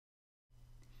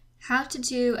How to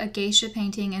do a geisha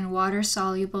painting in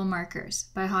water-soluble markers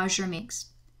by Hajra Meeks.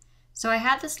 So I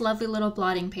had this lovely little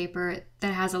blotting paper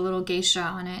that has a little geisha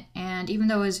on it, and even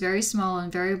though it was very small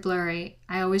and very blurry,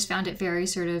 I always found it very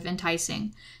sort of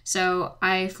enticing. So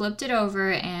I flipped it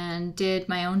over and did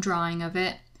my own drawing of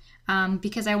it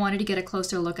because I wanted to get a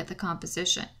closer look at the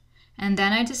composition. And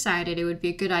then I decided it would be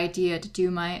a good idea to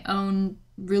do my own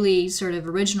really sort of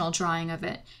original drawing of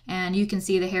it. And you can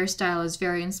see the hairstyle is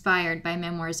very inspired by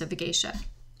Memoirs of a Geisha.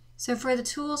 So for the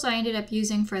tools I ended up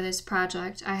using for this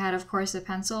project, I had of course a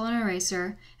pencil and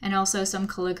eraser, and also some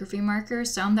calligraphy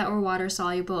markers, some that were water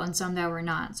soluble and some that were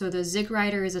not. So the Zig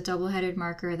Writer is a double-headed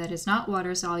marker that is not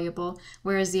water soluble,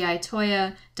 whereas the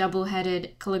Itoya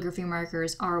double-headed calligraphy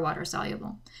markers are water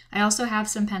soluble. I also have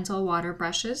some Pentel water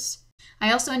brushes.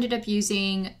 I also ended up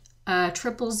using a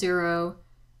 000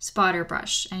 spotter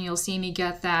brush, and you'll see me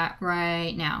get that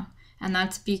right now. And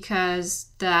that's because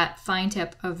that fine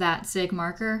tip of that Zig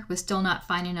marker was still not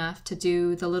fine enough to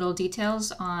do the little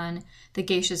details on the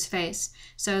geisha's face.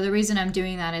 So the reason I'm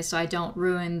doing that is so I don't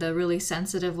ruin the really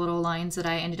sensitive little lines that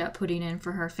I ended up putting in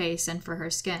for her face and for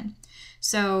her skin.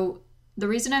 So the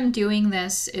reason I'm doing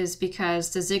this is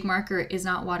because the Zig marker is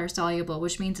not water soluble,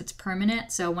 which means it's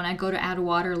permanent. So when I go to add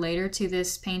water later to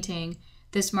this painting,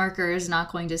 this marker is not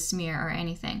going to smear or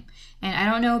anything. And I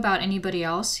don't know about anybody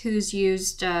else who's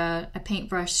used a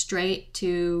paintbrush straight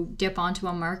to dip onto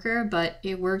a marker, but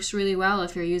it works really well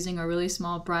if you're using a really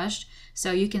small brush.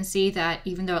 So you can see that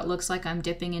even though it looks like I'm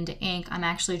dipping into ink, I'm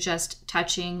actually just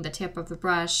touching the tip of the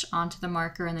brush onto the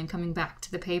marker and then coming back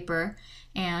to the paper.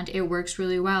 And it works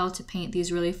really well to paint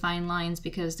these really fine lines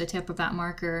because the tip of that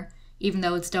marker, even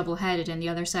though it's double-headed and the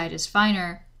other side is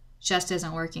finer, just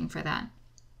isn't working for that.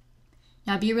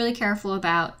 Now be really careful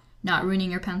about not ruining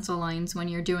your pencil lines when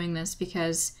you're doing this,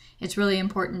 because it's really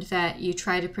important that you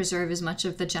try to preserve as much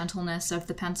of the gentleness of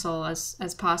the pencil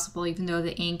as possible, even though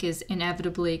the ink is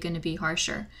inevitably going to be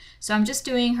harsher. So I'm just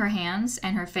doing her hands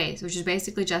and her face, which is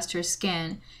basically just her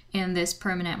skin, in this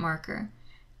permanent marker.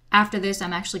 After this,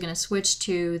 I'm actually going to switch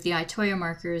to the Itoya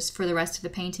markers for the rest of the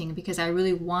painting because I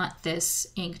really want this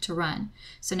ink to run.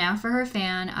 So now for her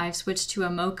fan, I've switched to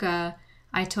a Mocha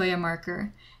Itoya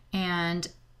marker. And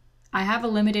I have a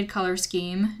limited color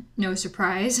scheme, no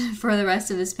surprise, for the rest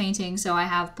of this painting. So I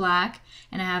have black,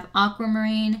 and I have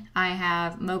aquamarine, I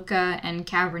have mocha, and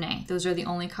cabernet. Those are the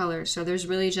only colors. So there's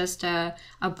really just a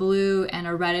blue and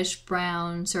a reddish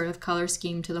brown sort of color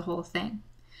scheme to the whole thing.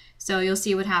 So you'll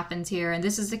see what happens here. And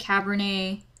this is the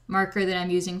cabernet marker that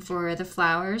I'm using for the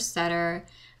flowers that are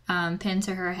pinned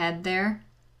to her head there.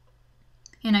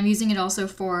 And I'm using it also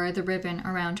for the ribbon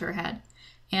around her head.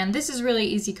 And this is really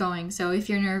easy going, so if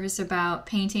you're nervous about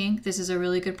painting, this is a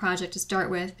really good project to start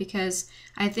with because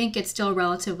I think it's still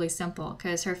relatively simple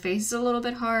because her face is a little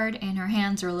bit hard and her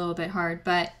hands are a little bit hard,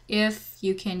 but if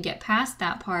you can get past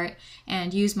that part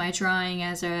and use my drawing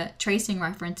as a tracing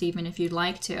reference, even if you'd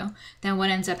like to, then what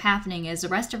ends up happening is the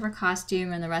rest of her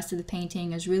costume and the rest of the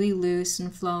painting is really loose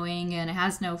and flowing and it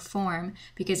has no form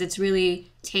because it's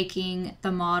really taking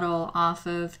the model off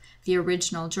of the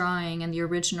original drawing and the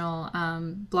original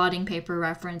blotting paper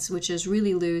reference, which is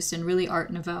really loose and really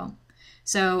Art Nouveau.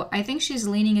 So I think she's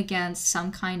leaning against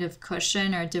some kind of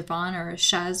cushion or divan or a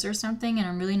chaise or something, and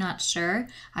I'm really not sure.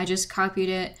 I just copied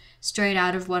it straight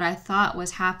out of what I thought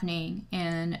was happening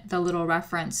in the little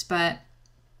reference, but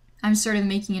I'm sort of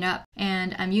making it up.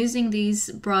 And I'm using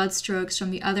these broad strokes from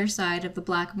the other side of the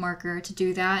black marker to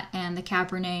do that, and the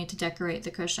cabernet to decorate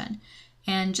the cushion.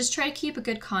 And just try to keep a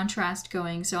good contrast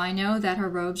going. So I know that her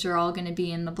robes are all going to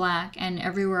be in the black, and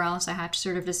everywhere else I have to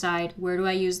sort of decide where do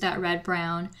I use that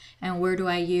red-brown and where do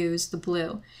I use the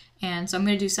blue. And so I'm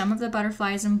going to do some of the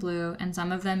butterflies in blue and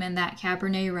some of them in that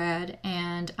cabernet red,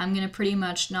 and I'm going to pretty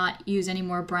much not use any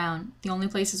more brown. The only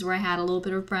places where I had a little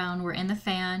bit of brown were in the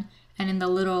fan and in the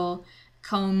little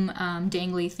comb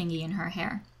dangly thingy in her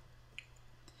hair.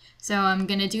 So I'm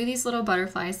going to do these little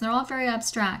butterflies. They're all very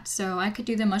abstract, so I could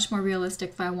do them much more realistic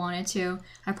if I wanted to.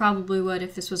 I probably would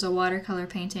if this was a watercolor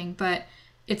painting, but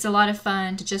it's a lot of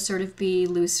fun to just sort of be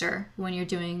looser when you're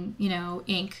doing, you know,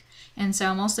 ink. And so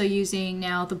I'm also using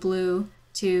now the blue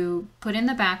to put in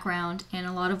the background and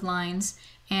a lot of lines.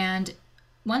 And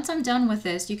once I'm done with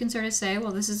this, you can sort of say,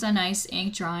 well, this is a nice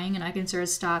ink drawing, and I can sort of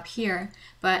stop here.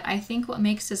 But I think what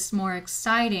makes this more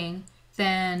exciting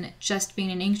than just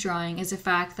being an ink drawing is the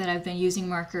fact that I've been using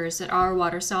markers that are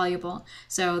water soluble.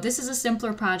 So this is a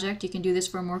simpler project. You can do this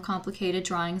for more complicated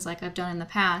drawings like I've done in the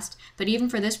past, but even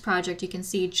for this project you can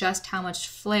see just how much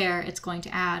flair it's going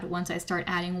to add once I start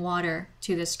adding water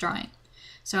to this drawing.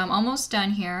 So I'm almost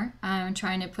done here. I'm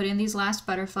trying to put in these last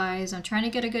butterflies. I'm trying to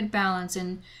get a good balance,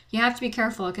 and you have to be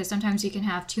careful because sometimes you can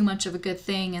have too much of a good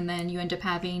thing and then you end up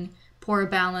having poor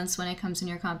balance when it comes in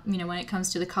your when it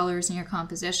comes to the colors in your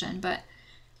composition. But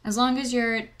as long as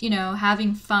you're,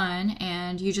 having fun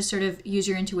and you just sort of use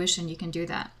your intuition, you can do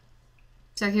that.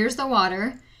 So here's the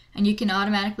water, and you can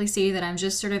automatically see that I'm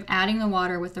just sort of adding the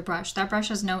water with the brush. That brush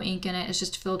has no ink in it, it's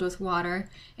just filled with water.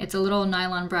 It's a little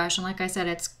nylon brush, and like I said,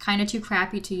 it's kind of too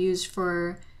crappy to use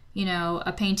for,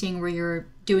 a painting where you're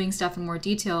doing stuff in more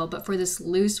detail, but for this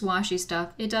loose, washy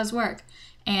stuff, it does work.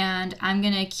 And I'm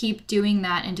gonna keep doing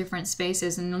that in different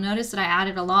spaces, and you'll notice that I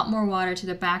added a lot more water to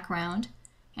the background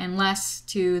and less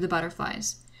to the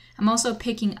butterflies. I'm also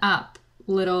picking up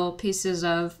little pieces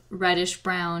of reddish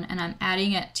brown and I'm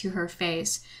adding it to her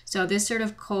face. So this sort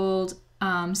of cold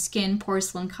skin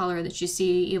porcelain color that you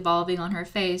see evolving on her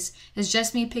face is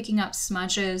just me picking up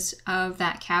smudges of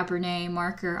that Cabernet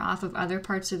marker off of other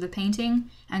parts of the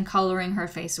painting and coloring her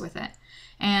face with it.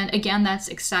 And again, that's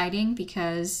exciting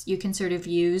because you can sort of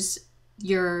use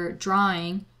your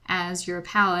drawing as your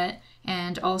palette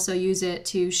and also use it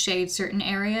to shade certain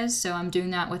areas. So I'm doing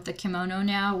that with the kimono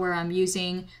now, where I'm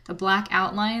using the black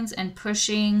outlines and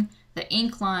pushing the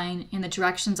ink line in the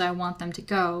directions I want them to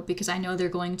go, because I know they're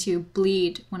going to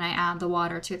bleed when I add the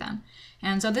water to them.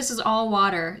 And so this is all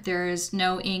water. There is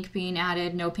no ink being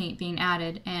added, no paint being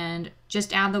added, and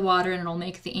just add the water and it'll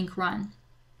make the ink run.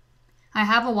 I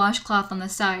have a washcloth on the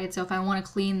side, so if I want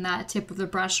to clean that tip of the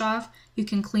brush off, you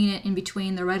can clean it in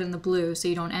between the red and the blue so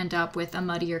you don't end up with a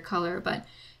muddier color. But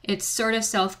it's sort of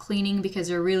self-cleaning because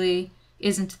there really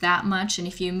isn't that much, and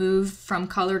if you move from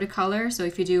color to color, so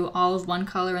if you do all of one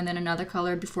color and then another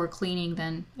color before cleaning,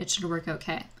 then it should work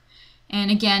okay.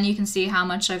 And again, you can see how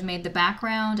much I've made the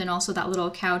background and also that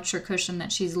little couch or cushion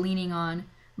that she's leaning on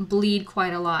bleed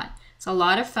quite a lot. It's a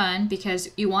lot of fun because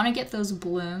you want to get those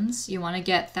blooms, you want to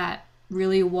get that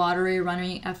really watery,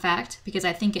 runny effect, because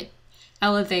I think it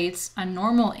elevates a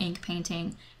normal ink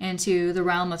painting into the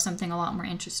realm of something a lot more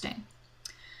interesting.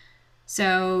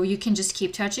 So you can just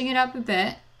keep touching it up a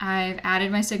bit. I've added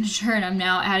my signature and I'm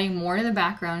now adding more to the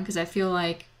background because I feel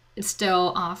like it's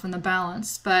still off in the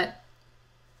balance, but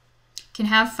can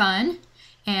have fun.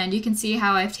 And you can see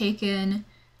how I've taken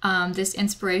this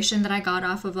inspiration that I got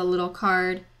off of a little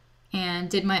card and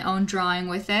did my own drawing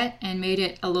with it and made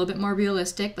it a little bit more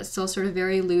realistic, but still sort of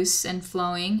very loose and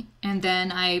flowing. And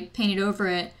then I painted over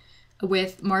it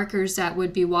with markers that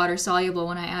would be water soluble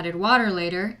when I added water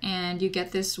later, and you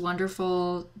get this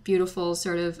wonderful, beautiful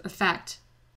sort of effect